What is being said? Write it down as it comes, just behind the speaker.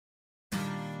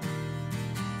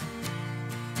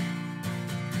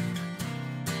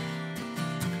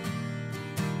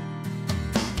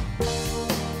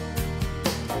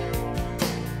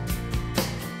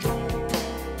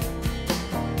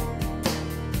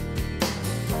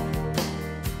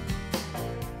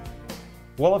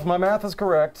Well, if my math is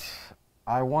correct,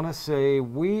 I want to say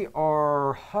we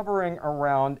are hovering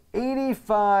around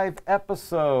 85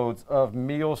 episodes of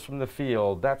Meals from the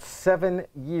Field. That's 7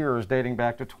 years dating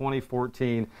back to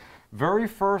 2014. Very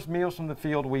first Meals from the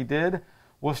Field we did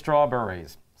was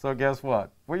strawberries. So guess what?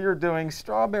 We are doing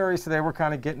strawberries today. We're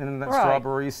kind of getting into that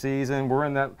strawberry season. We're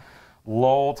in that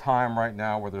lull time right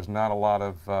now where there's not a lot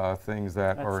of things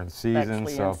that are in season.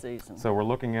 So we're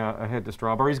looking ahead to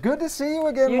strawberries. Good to see you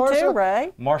again, Marcia. You too,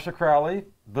 Ray. Marcia Crowley,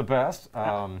 the best.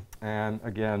 And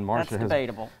again, Marcia That's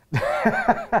debatable.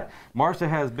 Marcia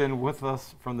has been with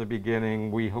us from the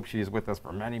beginning. We hope she's with us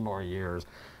for many more years.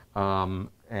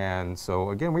 And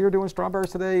so again, we are doing strawberries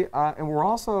today, and we're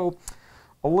also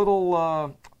a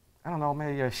little I don't know,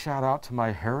 maybe a shout out to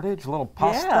my heritage, a little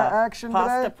pasta action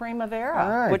pasta today.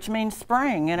 primavera, which means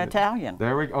spring in Italian.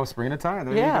 There we go. Oh, spring in Italian.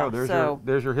 There you go.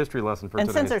 There's your history lesson for today.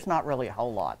 And since there's not really a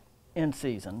whole lot in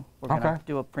season, we're going to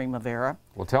do a primavera.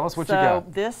 Well, tell us what you got. So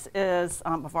this is,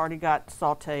 I've already got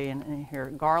saute in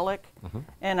here, garlic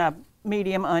and a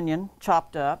medium onion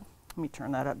chopped up. Let me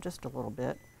turn that up just a little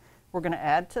bit. We're going to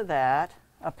add to that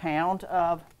a pound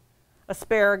of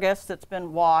asparagus that's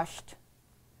been washed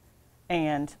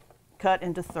and cut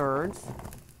into thirds.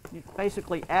 You're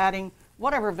basically adding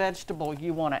whatever vegetable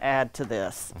you want to add to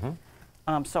this.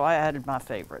 So I added my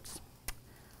favorites.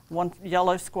 One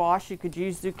yellow squash, you could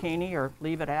use zucchini or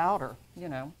leave it out, or you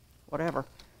know, whatever.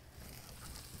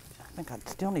 I think I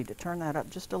still need to turn that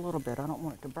up just a little bit. I don't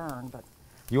want it to burn, but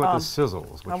you want the sizzle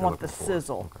is what I you're want the looking for.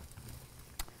 sizzle. Okay.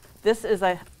 This is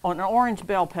an orange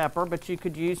bell pepper, but you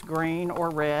could use green or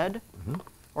red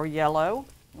or yellow.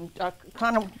 I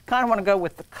kind of want to go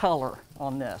with the color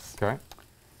on this. Okay.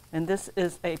 And this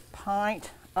is a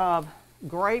pint of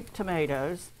grape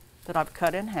tomatoes that I've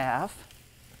cut in half.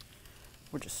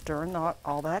 We're just stirring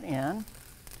all that in.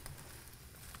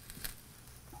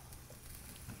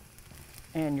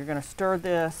 And you're going to stir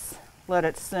this, let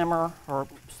it simmer or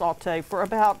saute for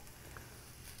about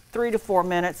 3 to 4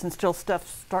 minutes until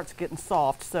stuff starts getting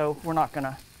soft. So we're not going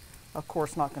to, of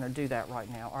course, not going to do that right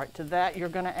now. All right, to that you're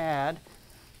going to add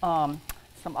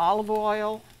some olive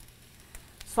oil,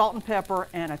 salt and pepper,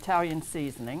 and Italian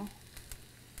seasoning.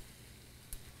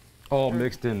 All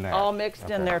mixed in there. All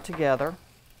mixed in there together.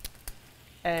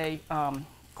 A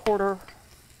quarter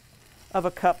of a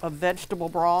cup of vegetable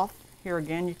broth. Here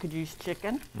again, you could use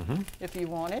chicken if you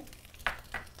wanted.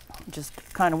 Just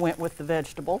kind of went with the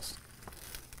vegetables.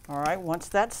 All right, once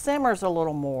that simmers a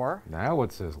little more. Now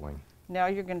it's sizzling. Now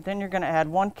you're going to add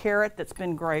 1 carrot that's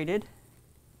been grated.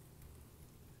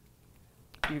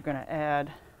 You're going to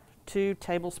add 2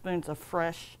 tablespoons of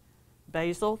fresh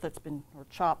basil that's been, or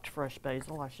chopped fresh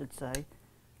basil, I should say.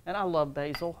 And I love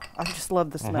basil. I just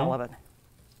love the smell of it.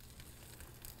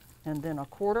 And then a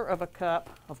quarter of a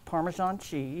cup of Parmesan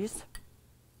cheese.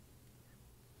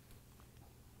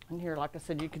 And here, like I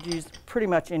said, you could use pretty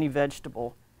much any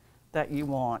vegetable that you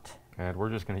want. And we're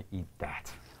just going to eat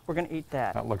that. We're going to eat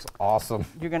that. That looks awesome.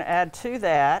 You're going to add to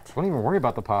that. Don't even worry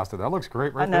about the pasta. That looks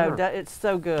great right there. I know, it's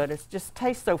so good. It just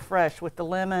tastes so fresh with the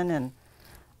lemon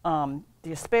and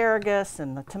the asparagus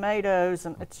and the tomatoes,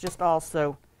 and it's just all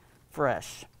so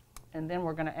fresh. And then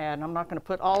we're going to add, and I'm not going to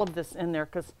put all of this in there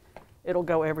because it'll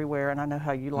go everywhere, and I know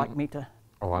how you like me to.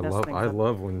 Oh, I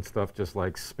love when stuff just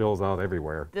like spills out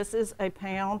everywhere. This is a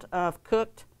pound of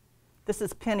cooked. This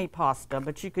is penny pasta,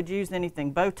 but you could use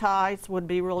anything. Bow ties would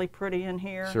be really pretty in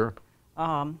here. Sure.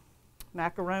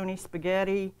 Macaroni,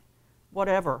 spaghetti,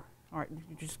 whatever. All right,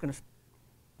 you're just going to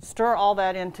stir all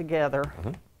that in together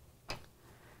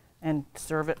and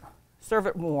serve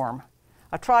it warm.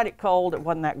 I tried it cold. It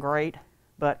wasn't that great,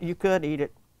 but you could eat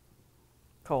it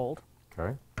cold.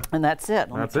 Okay. And that's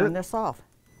it. Let me turn this off.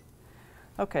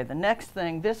 Okay, the next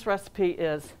thing, this recipe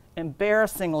is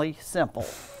embarrassingly simple.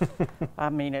 I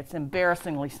mean, it's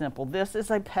embarrassingly simple. This is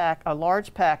a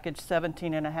large package,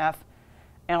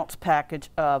 17.5-ounce package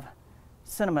of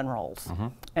cinnamon rolls.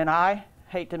 And I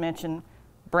hate to mention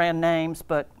brand names,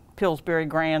 but Pillsbury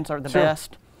Grands are the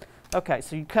best. Okay,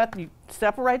 so you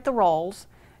separate the rolls,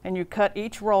 and you cut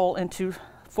each roll into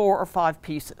 4 or 5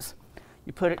 pieces.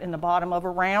 You put it in the bottom of a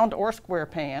round or square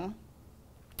pan.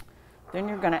 Then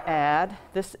you're going to add,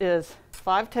 this is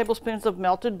 5 tablespoons of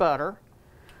melted butter,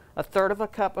 1/3 of a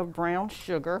cup of brown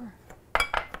sugar.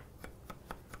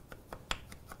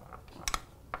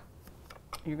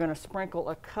 You're going to sprinkle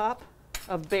a cup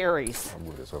of berries. I'll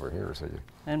move this over here so you.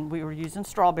 And we were using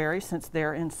strawberries since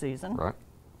they're in season. Right.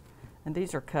 And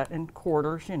these are cut in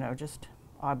quarters, you know, just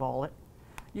eyeball it.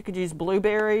 You could use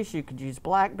blueberries, you could use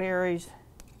blackberries.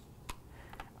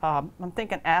 I'm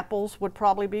thinking apples would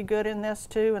probably be good in this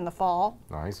too in the fall.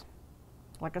 Nice.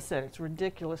 like I said, it's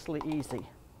ridiculously easy.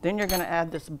 Then you're going to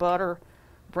add this butter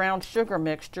brown sugar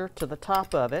mixture to the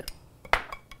top of it.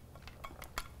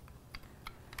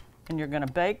 And you're going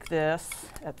to bake this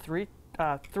at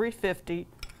 350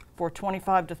 for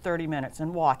 25 to 30 minutes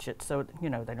and watch it so, you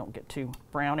know, they don't get too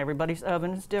brown. Everybody's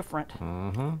oven is different.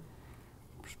 Mm-hmm. All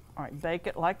right, bake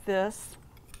it like this.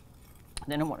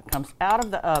 Then when it comes out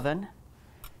of the oven,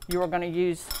 you are going to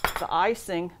use the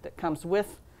icing that comes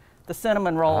with the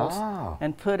cinnamon rolls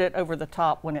and put it over the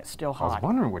top when it's still hot. I was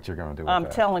wondering what you're going to do with I'm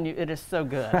that. telling you, it is so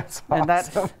good. That's and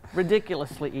awesome. that's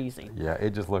ridiculously easy. Yeah, it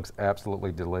just looks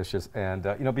absolutely delicious. And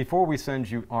you know, before we send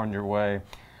you on your way,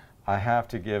 I have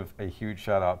to give a huge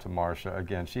shout out to Marcia.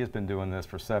 Again, she has been doing this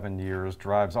for 7 years,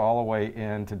 drives all the way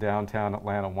into downtown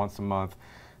Atlanta once a month.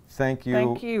 Thank you.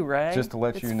 Thank you, Ray. Just to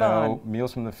let you know,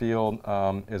 Meals from the Field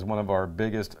is one of our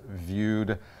biggest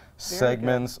viewed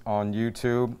segments on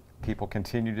YouTube. People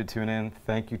continue to tune in.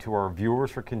 Thank you to our viewers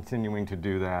for continuing to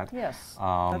do that. Yes,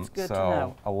 that's good to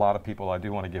know. A lot of people, I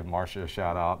do want to give Marcia a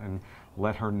shout out and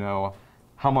let her know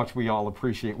how much we all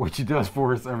appreciate what she does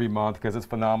for us every month, because it's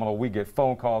phenomenal. We get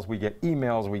phone calls, we get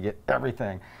emails, we get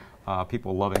everything.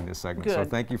 People loving this segment. Good. So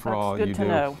thank you for all good you to do.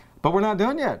 Know. But we're not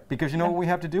done yet, because you know what we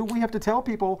have to do? We have to tell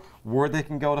people where they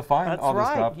can go to find all this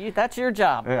stuff. That's your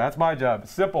job. Yeah, that's my job.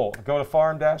 Simple. Go to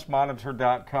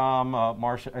farm-monitor.com.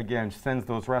 Marcia, again, sends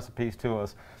those recipes to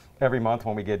us every month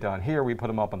when we get done here. We put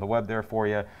them up on the web there for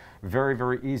you. Very,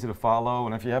 very easy to follow.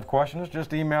 And if you have questions,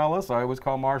 just email us. I always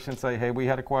call Marcia and say, hey, we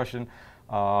had a question.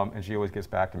 And she always gets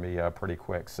back to me pretty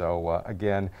quick. So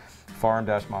again,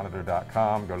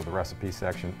 farm-monitor.com. Go to the recipe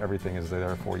section. Everything is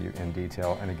there for you in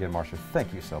detail. And again, Marcia,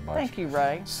 thank you so much. Thank you,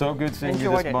 Ray. So good seeing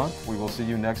you this month. We will see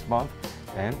you next month,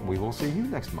 and we will see you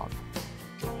next month.